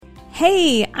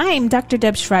Hey, I'm Dr.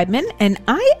 Deb Schreibman, and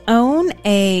I own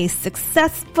a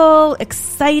successful,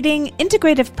 exciting,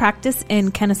 integrative practice in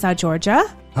Kennesaw, Georgia.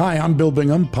 Hi, I'm Bill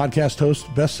Bingham, podcast host,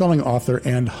 best-selling author,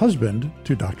 and husband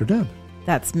to Dr. Deb.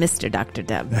 That's Mr. Dr.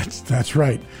 Deb. That's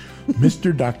right,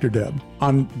 Mr. Dr. Deb.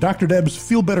 On Dr. Deb's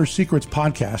Feel Better Secrets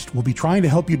podcast, we'll be trying to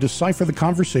help you decipher the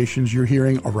conversations you're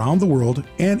hearing around the world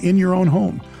and in your own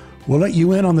home. We'll let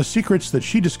you in on the secrets that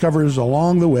she discovers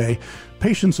along the way.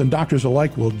 Patients and doctors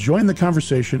alike will join the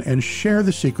conversation and share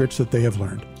the secrets that they have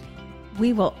learned.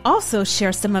 We will also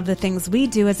share some of the things we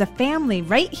do as a family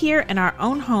right here in our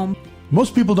own home.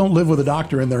 Most people don't live with a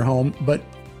doctor in their home, but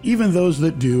even those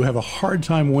that do have a hard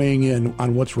time weighing in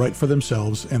on what's right for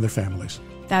themselves and their families.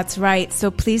 That's right.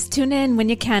 So please tune in when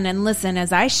you can and listen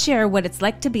as I share what it's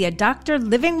like to be a doctor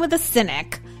living with a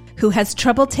cynic who has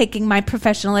trouble taking my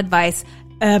professional advice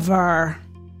ever.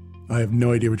 I have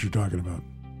no idea what you're talking about.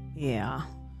 Yeah.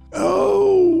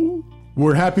 Oh,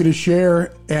 we're happy to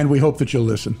share, and we hope that you'll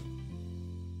listen.